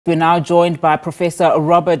We're now joined by Professor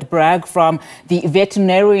Robert Bragg from the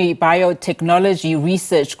Veterinary Biotechnology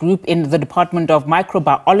Research Group in the Department of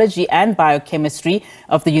Microbiology and Biochemistry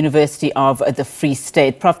of the University of the Free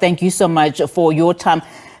State. Prof, thank you so much for your time.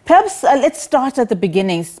 Perhaps let's start at the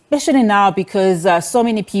beginning, especially now because so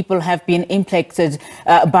many people have been impacted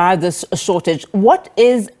by this shortage. What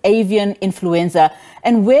is avian influenza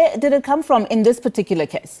and where did it come from in this particular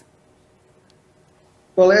case?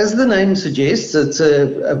 Well, as the name suggests, it's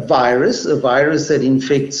a virus that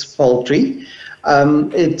infects poultry.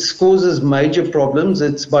 It causes major problems.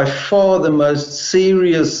 It's by far the most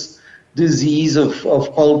serious disease of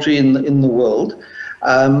poultry in the world.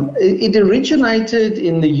 It originated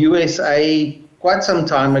in the USA quite some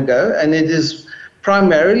time ago, and it is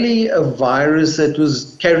primarily a virus that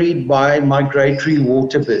was carried by migratory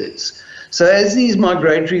water birds. So as these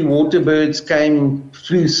migratory water birds came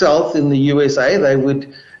through south in the USA, they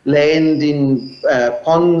would land in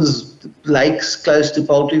ponds, lakes close to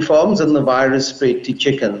poultry farms, and the virus spread to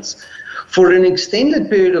chickens. For an extended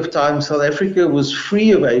period of time, South Africa was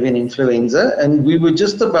free of avian influenza, and we were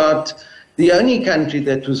just about the only country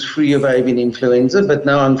that was free of avian influenza, but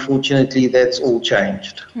now, unfortunately, that's all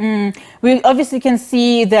changed. We obviously can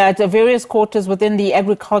see that various quarters within the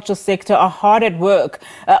agriculture sector are hard at work.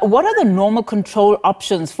 What are the normal control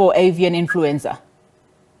options for avian influenza?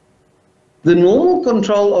 The normal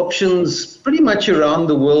control options pretty much around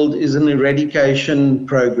the world is an eradication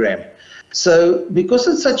program. So because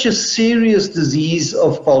it's such a serious disease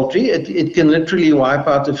of poultry, it can literally wipe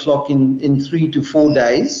out a flock in 3 to 4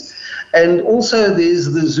 days. And also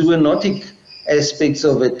there's the zoonotic aspects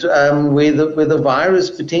of it, where the virus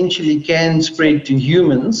potentially can spread to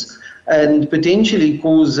humans and potentially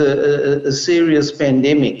cause a serious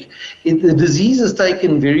pandemic. The disease is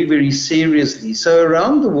taken very, very seriously. So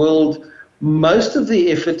around the world, most of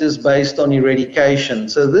the effort is based on eradication.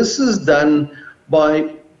 So this is done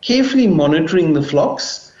by carefully monitoring the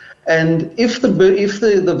flocks. And if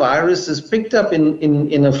the virus is picked up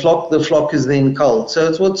in a flock, the flock is then culled. So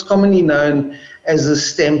it's what's commonly known as a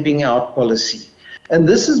stamping out policy. And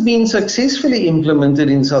this has been successfully implemented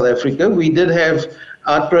in South Africa. We did have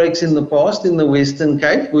outbreaks in the past in the Western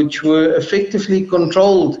Cape, which were effectively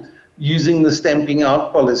controlled using the stamping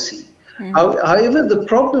out policy. However, the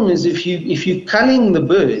problem is if you're culling the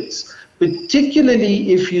birds,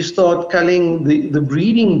 particularly if you start culling the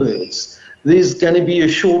breeding birds, there's going to be a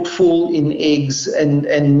shortfall in eggs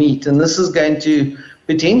and meat, and this is going to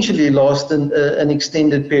potentially last an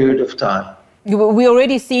extended period of time. We're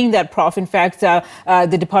already seeing that, Prof. In fact,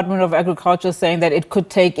 the Department of Agriculture is saying that it could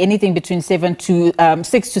take anything between 6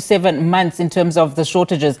 to 7 months in terms of the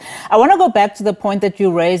shortages. I want to go back to the point that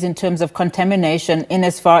you raised in terms of contamination in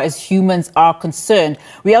as far as humans are concerned.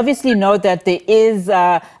 We obviously know that there is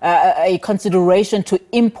a consideration to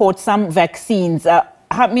import some vaccines.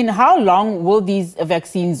 I mean, how long will these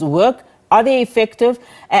vaccines work? Are they effective?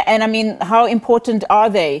 And I mean, how important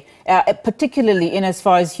are they, particularly in as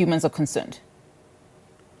far as humans are concerned?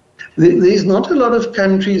 There's not a lot of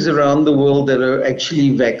countries around the world that are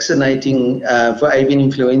actually vaccinating for avian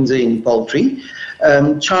influenza in poultry.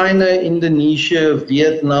 China, Indonesia,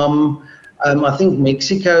 Vietnam, I think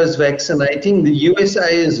Mexico is vaccinating. The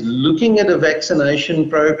USA is looking at a vaccination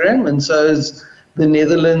program, and so is the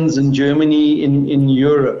Netherlands and Germany in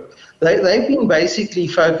Europe. They've been basically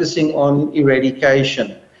focusing on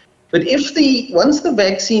eradication. But once the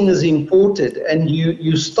vaccine is imported and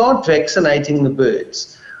you start vaccinating the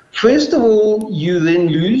birds, first of all, you then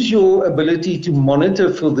lose your ability to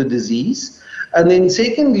monitor for the disease. And then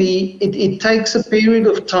secondly, it takes a period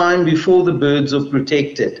of time before the birds are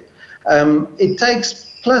protected. It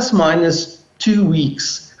takes plus minus 2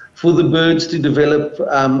 weeks for the birds to develop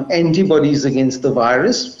antibodies against the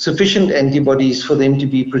virus, sufficient antibodies for them to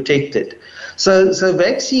be protected. So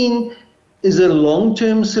vaccine is a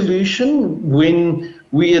long-term solution when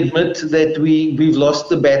we admit that we've lost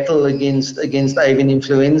the battle against avian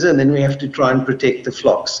influenza, and then we have to try and protect the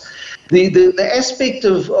flocks. The aspect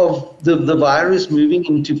of the virus moving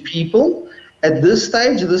into people, at this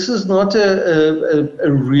stage, this is not a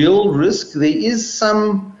real risk.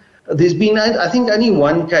 There's been, I think, only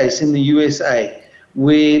one case in the USA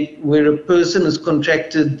where a person has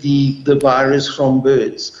contracted the virus from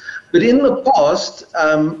birds. But in the past,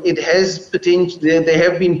 there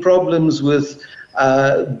have been problems with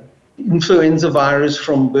influenza virus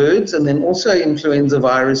from birds, and then also influenza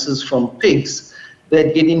viruses from pigs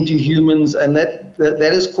that get into humans, and that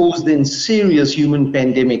has caused then serious human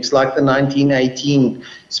pandemics, like the 1918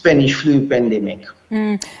 Spanish flu pandemic.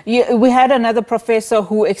 We had another professor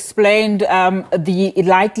who explained the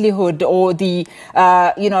likelihood or the,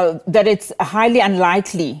 that it's highly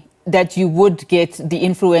unlikely that you would get the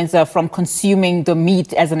influenza from consuming the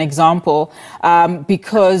meat, as an example,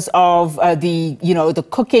 because of the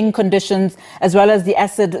cooking conditions, as well as the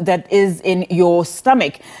acid that is in your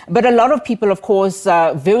stomach. But a lot of people, of course,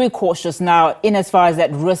 are very cautious now in as far as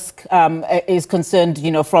that risk is concerned,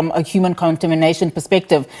 from a human contamination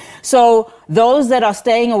perspective. So those that are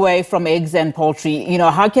staying away from eggs and poultry,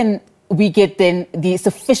 how can we get then the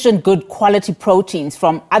sufficient good quality proteins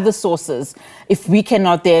from other sources if we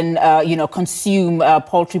cannot then, consume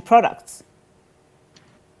poultry products?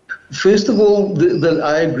 First of all,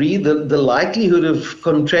 I agree that the likelihood of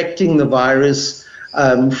contracting the virus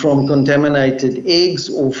from contaminated eggs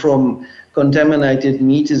or from contaminated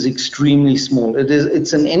meat is extremely small.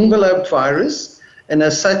 It's an enveloped virus, and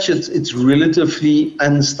as such, it's relatively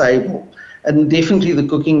unstable. And definitely the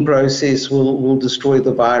cooking process will destroy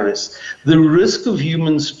the virus. The risk of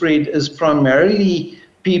human spread is primarily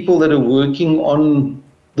people that are working on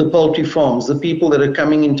the poultry farms, the people that are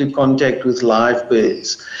coming into contact with live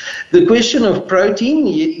birds. The question of protein,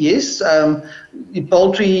 yes,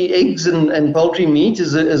 poultry eggs and poultry meat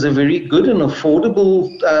is a very good and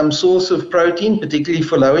affordable source of protein, particularly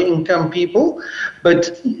for lower income people.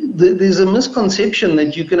 But there's a misconception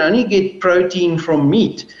that you can only get protein from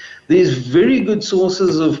meat. There's very good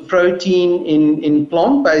sources of protein in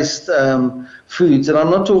plant-based foods, and I'm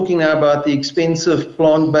not talking now about the expensive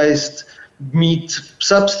plant-based meat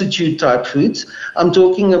substitute type foods. I'm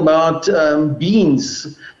talking about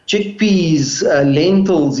beans, chickpeas,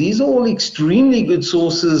 lentils. These are all extremely good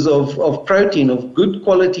sources of protein, of good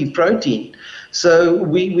quality protein. So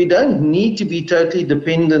we don't need to be totally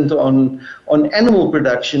dependent on animal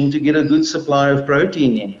production to get a good supply of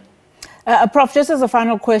protein in. Prof, just as a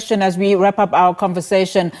final question as we wrap up our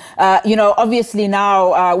conversation, obviously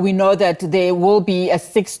now we know that there will be a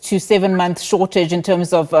 6 to 7 month shortage in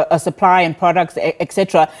terms of a supply and products,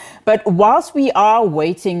 etc. But whilst we are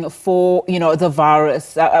waiting for, the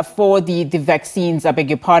virus, for the vaccines, I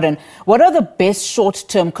beg your pardon, what are the best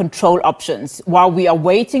short-term control options while we are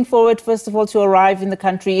waiting for it, first of all, to arrive in the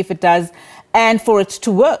country, if it does, and for it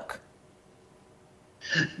to work?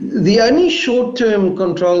 The only short-term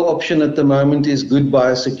control option at the moment is good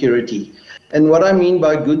biosecurity. And what I mean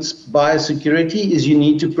by good biosecurity is you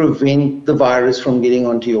need to prevent the virus from getting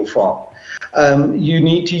onto your farm. You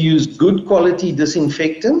need to use good quality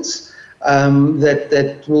disinfectants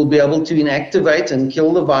that will be able to inactivate and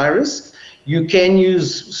kill the virus. You can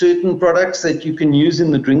use certain products that you can use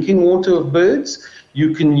in the drinking water of birds.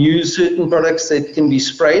 You can use certain products that can be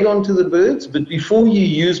sprayed onto the birds. But before you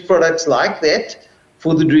use products like that,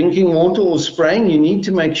 for the drinking water or spraying, you need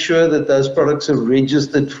to make sure that those products are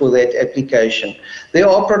registered for that application. There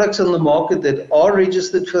are products on the market that are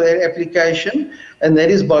registered for that application, and that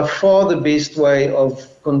is by far the best way of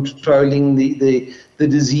controlling the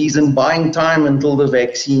disease and buying time until the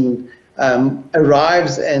vaccine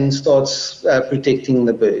arrives and starts protecting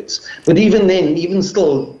the birds. But even then, even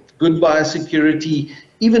still, good biosecurity,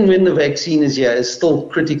 even when the vaccine is here, is still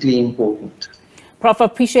critically important. Prof, I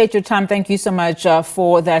appreciate your time. Thank you so much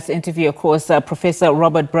for that interview. Of course, Professor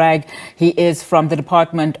Robert Bragg, he is from the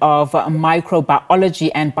Department of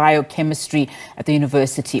Microbiology and Biochemistry at the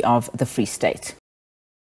University of the Free State.